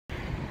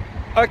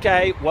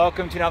Okay,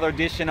 welcome to another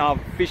edition of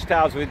Fish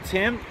Tales with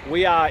Tim.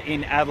 We are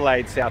in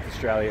Adelaide, South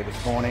Australia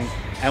this morning,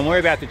 and we're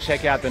about to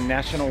check out the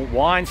National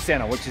Wine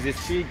Centre, which is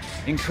this big,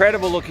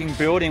 incredible looking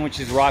building which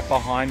is right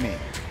behind me.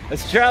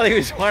 Australia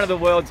is one of the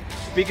world's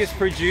biggest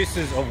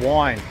producers of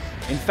wine.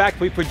 In fact,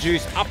 we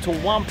produce up to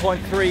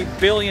 1.3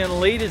 billion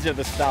litres of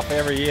the stuff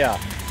every year.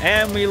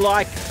 And we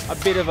like a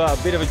bit of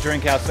a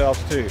drink ourselves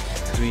too.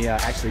 We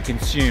actually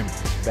consume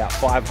about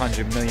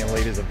 500 million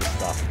litres of the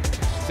stuff.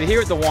 So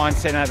here at the Wine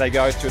Centre, they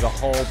go through the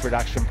whole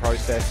production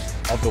process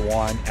of the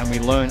wine, and we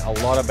learn a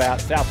lot about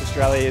South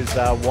Australia's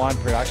wine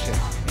production.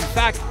 In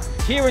fact,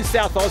 here in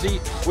South Aussie,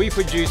 we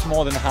produce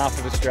more than half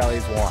of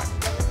Australia's wine.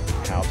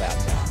 How about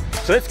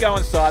that? So let's go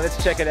inside,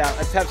 let's check it out,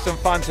 let's have some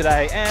fun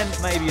today, and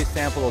maybe a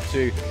sample or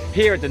two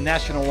here at the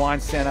National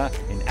Wine Centre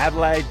in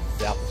Adelaide,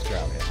 South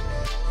Australia.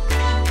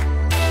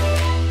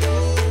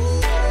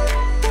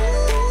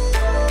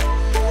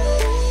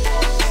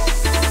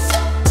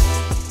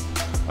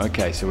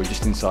 Okay, so we're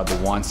just inside the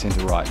wine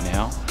centre right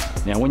now.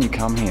 Now when you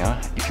come here,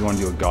 if you want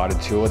to do a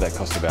guided tour, that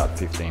costs about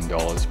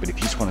 $15. But if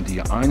you just want to do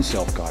your own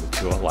self-guided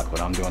tour, like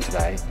what I'm doing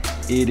today,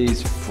 it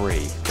is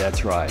free.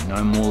 That's right,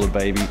 no moolah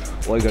baby.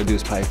 All you gotta do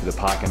is pay for the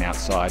parking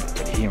outside,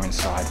 but here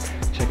inside,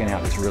 checking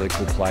out this really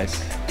cool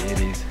place, it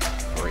is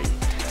free.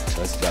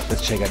 So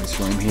let's check out this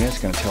room here.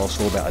 It's gonna tell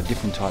us all about the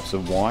different types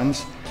of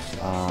wines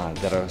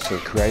that are sort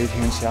of created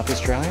here in South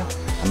Australia,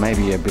 and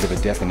maybe a bit of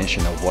a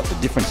definition of what the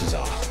differences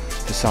are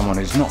to someone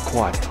who's not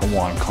quite a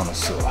wine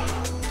connoisseur.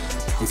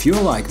 If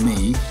you're like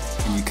me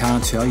and you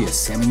can't tell your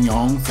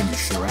Semillon from your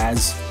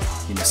Shiraz,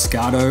 your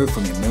Moscato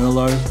from your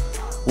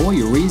Merlot, or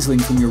your Riesling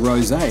from your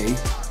Rosé,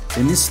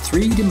 then this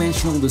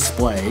three-dimensional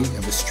display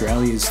of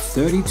Australia's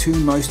 32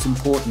 most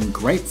important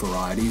grape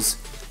varieties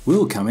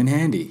will come in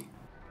handy.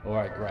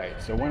 Alright, great.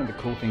 So one of the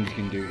cool things you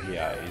can do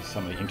here is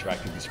some of the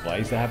interactive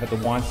displays they have at the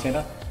Wine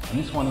Centre. And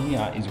this one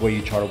here is where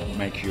you try to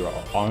make your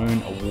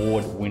own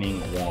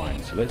award-winning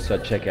wine. So let's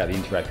check out the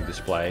interactive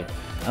display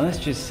and let's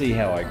just see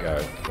how I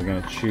go. We're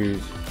going to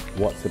choose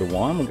what sort of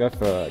wine. We'll go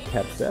for a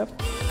Cab Sav.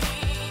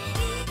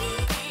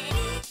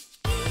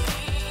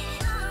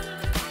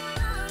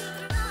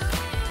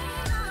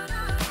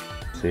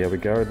 See how we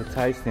go with the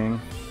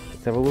tasting.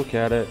 Let's have a look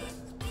at it.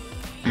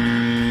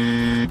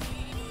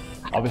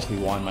 Obviously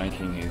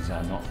winemaking is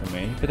not for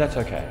me, but that's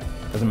okay.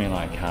 Doesn't mean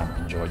I can't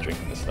enjoy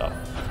drinking the stuff.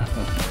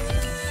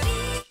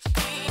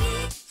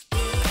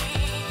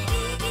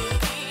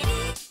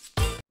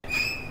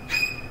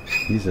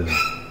 He's a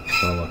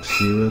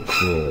Phylloxera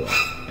crawler,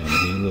 and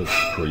he looks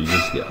pretty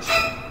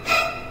disgusting.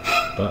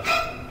 But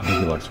I think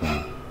he likes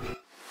wine.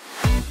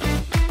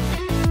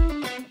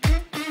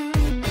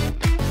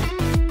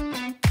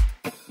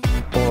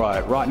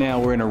 Right now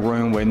we're in a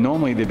room where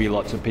normally there'd be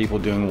lots of people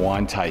doing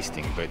wine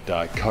tasting, but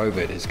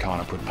COVID has kind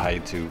of put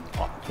paid to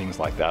things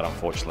like that,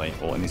 unfortunately,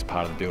 or in this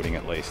part of the building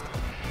at least.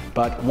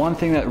 But one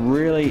thing that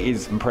really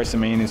is impressing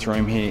me in this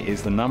room here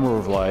is the number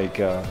of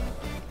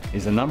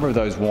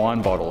those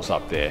wine bottles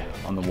up there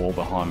on the wall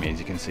behind me. As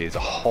you can see, there's a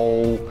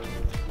whole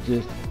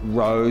just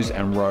rows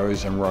and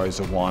rows and rows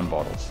of wine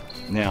bottles.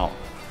 Now,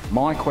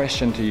 my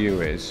question to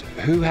you is,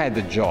 who had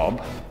the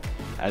job,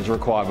 as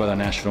required by the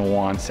National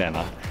Wine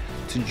Centre,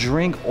 to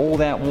drink all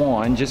that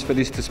wine just for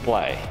this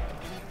display?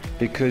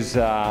 Because,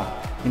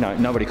 you know,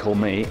 nobody called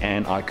me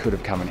and I could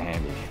have come in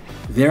handy.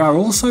 There are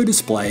also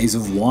displays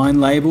of wine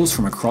labels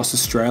from across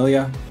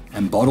Australia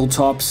and bottle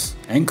tops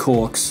and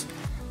corks,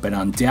 but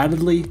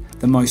undoubtedly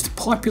the most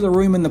popular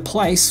room in the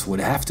place would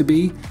have to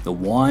be the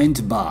wine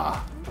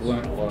bar. I've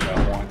learned a lot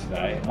about wine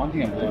today. One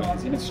thing I've learned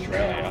is in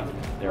Australia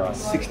there are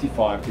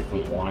 65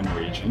 different wine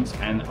regions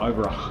and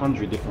over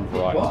 100 different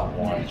varieties of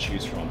wine to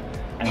choose from.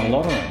 And a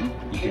lot of them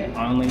you can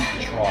only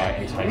try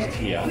and taste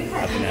here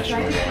at the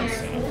National Wine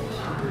Centre.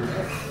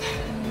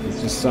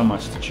 There's just so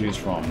much to choose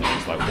from.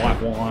 There's like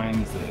white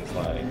wines, there's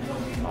like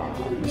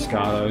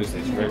Moscatos,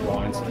 there's red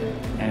wines.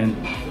 And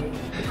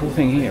the cool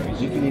thing here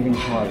is you can even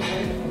try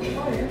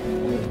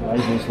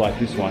labels like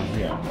this one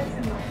here,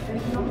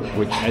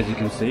 which, as you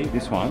can see,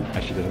 this one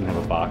actually doesn't have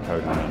a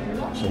barcode on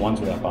it. So ones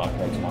without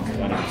barcodes, ones that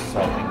don't even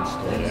sell in the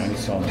store, they only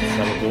sell in the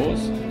cellar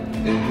doors.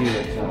 They're here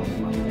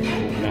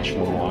at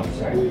National Wine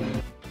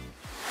Centre.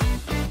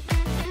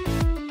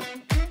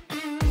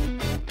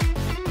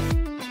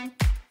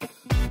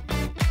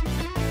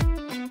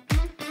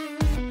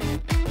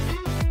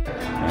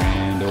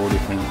 And all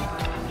different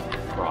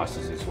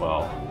prices as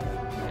well.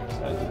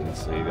 So as you can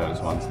see,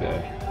 those ones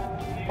there.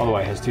 By the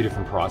way, it has two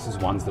different prices.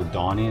 One's the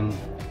dine-in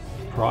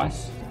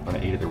price. You're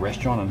gonna eat at the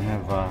restaurant and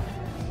have a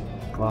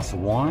glass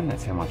of wine.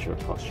 That's how much it would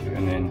cost you.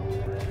 And then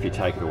if you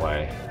take it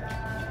away,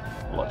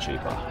 a lot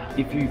cheaper.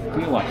 If you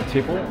feel like a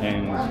tipple,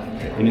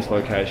 and in this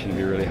location it'd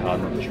be really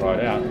hard not to try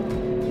it out,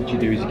 what you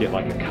do is you get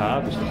like a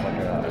card, which looks like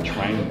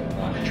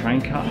a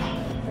train card,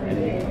 and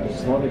you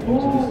slide it into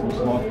this little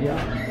slot here,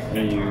 and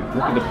then you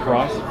look at the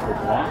price for a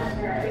glass.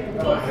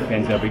 It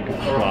depends how big the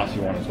glass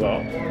you want as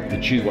well. You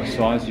choose what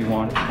size you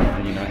want,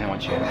 and you know how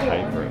much you're going to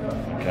pay for it,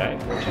 okay?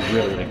 Which is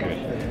really, really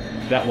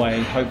good. That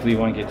way, hopefully you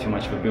won't get too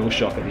much of a bill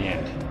shock at the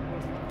end.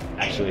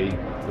 Actually,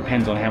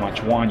 depends on how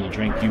much wine you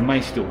drink, you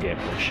may still get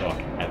a shot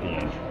at the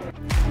end.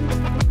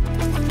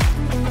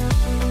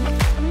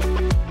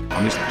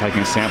 I'm just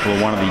taking a sample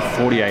of one of the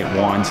 48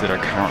 wines that are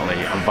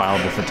currently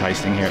available for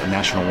tasting here at the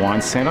National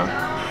Wine Centre.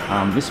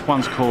 This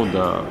one's called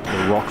the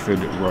Rockford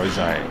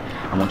Rosé.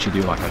 And what you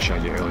do, like I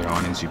showed you earlier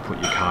on, is you put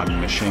your card in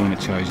the machine, it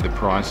tells you the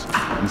price.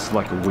 And this is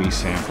like a wee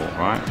sample,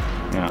 right?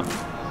 Now,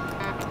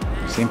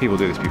 I've seen people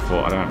do this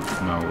before, I don't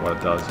know what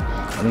it does.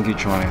 I think you're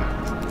trying to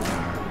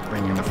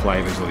bring in the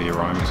flavours or the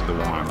aromas of the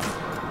wine.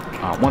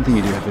 One thing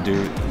you do have to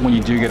do, when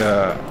you do get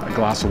a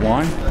glass of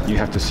wine, you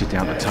have to sit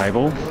down at the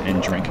table and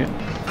drink it.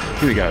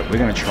 Here we go, we're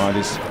going to try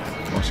this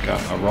Oscar,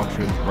 a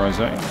Rockford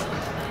Rosé.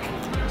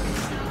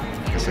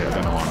 Like I said, I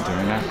don't know why I'm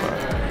doing that, but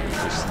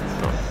just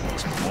thought it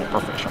looks more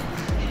professional.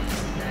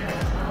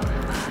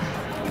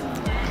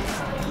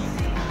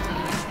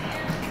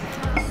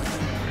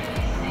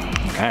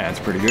 Okay, that's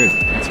pretty good.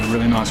 That's a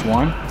really nice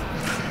wine.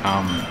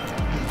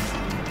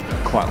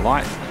 Quite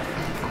light,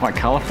 quite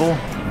colourful.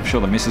 I'm sure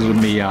the missus would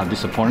be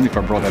disappointed if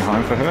I brought that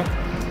home for her.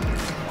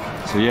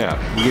 So yeah,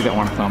 we'll give that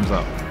one a thumbs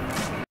up.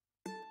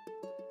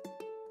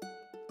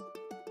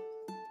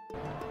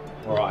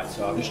 Alright,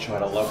 so I've just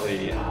tried a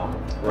lovely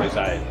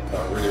rosé that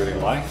I really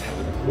liked.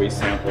 Have a wee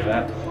sample of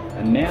that.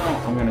 And now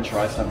I'm going to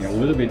try something a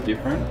little bit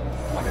different.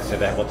 Like I said,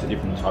 they have lots of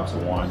different types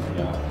of wine.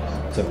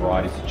 It's a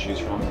variety to choose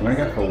from. I'm going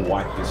to go for a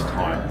white this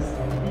time.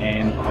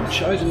 And I've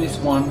chosen this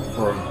one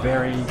for a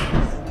very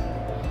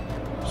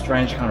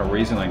strange kind of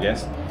reason, I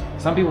guess.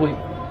 Some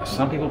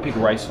people pick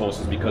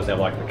racehorses because they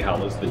like the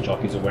colours the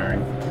jockeys are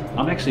wearing.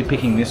 I'm actually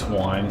picking this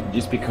wine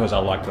just because I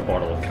like the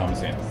bottle it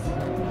comes in.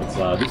 It's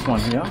this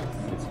one here.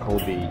 It's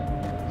called the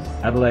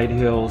Adelaide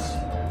Hills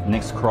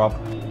Next Crop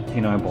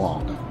Pinot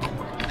Blanc.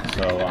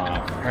 So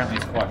apparently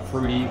it's quite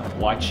fruity,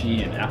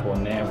 lychee and apple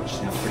in there, which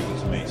sounds pretty good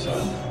to me. So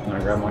I'm going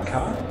to grab my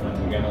card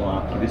and we're going to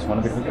give this one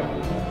a bit of a go.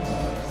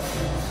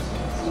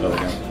 So we're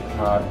going to put the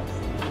card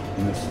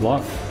in the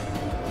slot,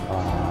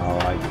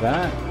 like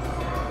that.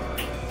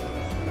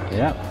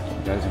 Yep,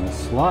 it goes in the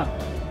slot.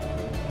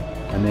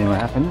 And then what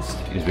happens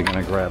is we're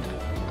going to grab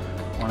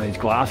one of these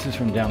glasses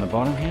from down the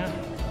bottom here.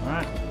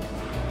 Alright.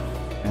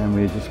 And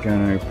we're just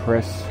going to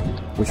press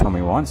which one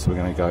we want. So we're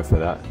going to go for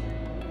that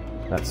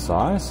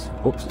size.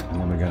 Oops. And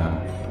then we're going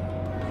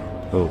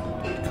to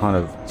kind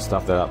of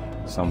stuff that up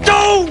somewhere.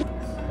 No!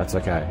 That's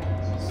okay.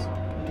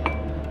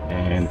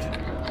 And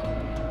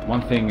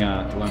one thing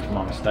to learn from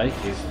my mistake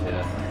is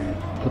to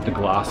put the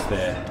glass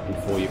there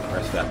before you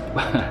press that.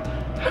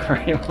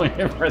 When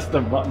you press the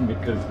button,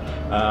 because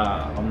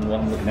what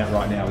I'm looking at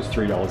right now is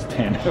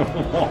 $3.10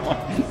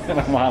 and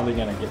I'm hardly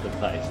going to get the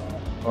taste.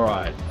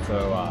 Alright,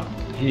 so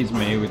here's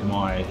me with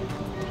my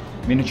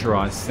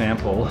miniaturized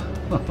sample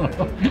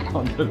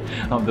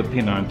of the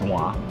Pinot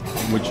Noir,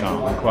 which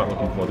I'm quite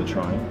looking forward to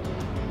trying.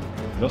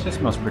 It also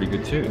smells pretty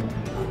good too. I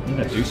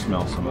think I do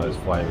smell some of those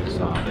flavours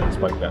that I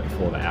spoke about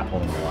before, the apple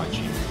and the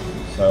lychee.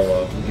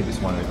 So we'll give this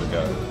one a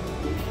go.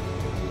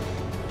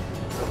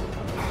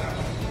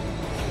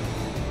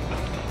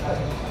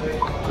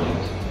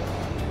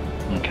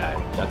 Okay,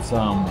 that's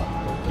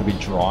a bit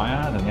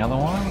drier than the other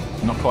one.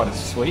 Not quite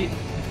as sweet.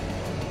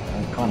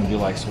 I kind of do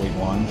like sweet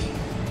wines.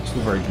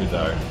 Still very good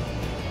though.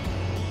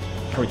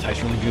 Probably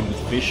tastes really good with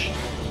fish,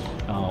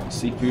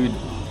 seafood,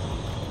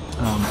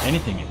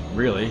 anything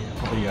really.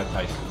 Probably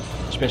taste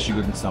especially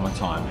good in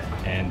summertime.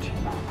 And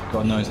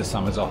God knows the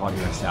summers are hot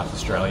here in South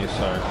Australia,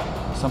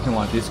 so something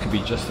like this could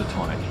be just the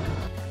tonic.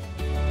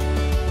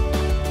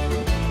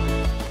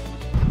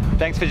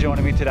 Thanks for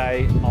joining me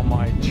today on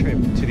my trip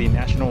to the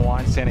National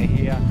Wine Centre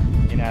here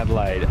in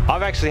Adelaide.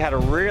 I've actually had a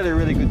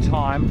really good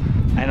time,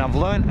 and I've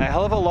learned a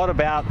hell of a lot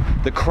about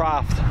the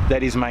craft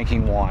that is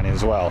making wine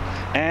as well.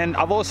 And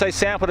I've also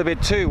sampled a bit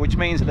too, which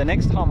means that the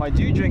next time I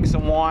do drink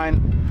some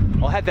wine,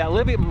 I'll have that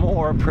little bit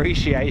more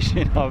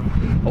appreciation of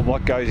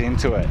what goes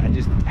into it and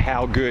just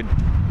how good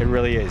it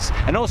really is.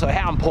 And also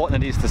how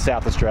important it is to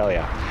South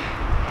Australia.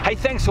 Hey,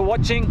 thanks for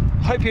watching.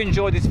 Hope you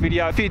enjoyed this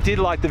video. If you did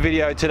like the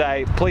video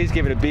today, please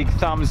give it a big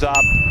thumbs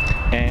up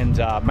and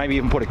maybe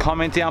even put a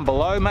comment down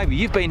below. Maybe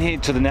you've been here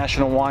to the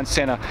National Wine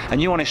Centre and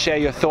you want to share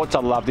your thoughts.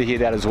 I'd love to hear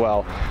that as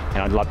well. And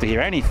I'd love to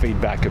hear any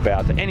feedback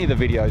about any of the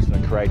videos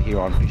that I create here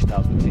on Fish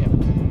Tales with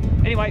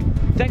Tim. Anyway,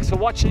 thanks for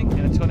watching,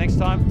 and until next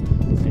time,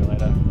 see you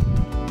later.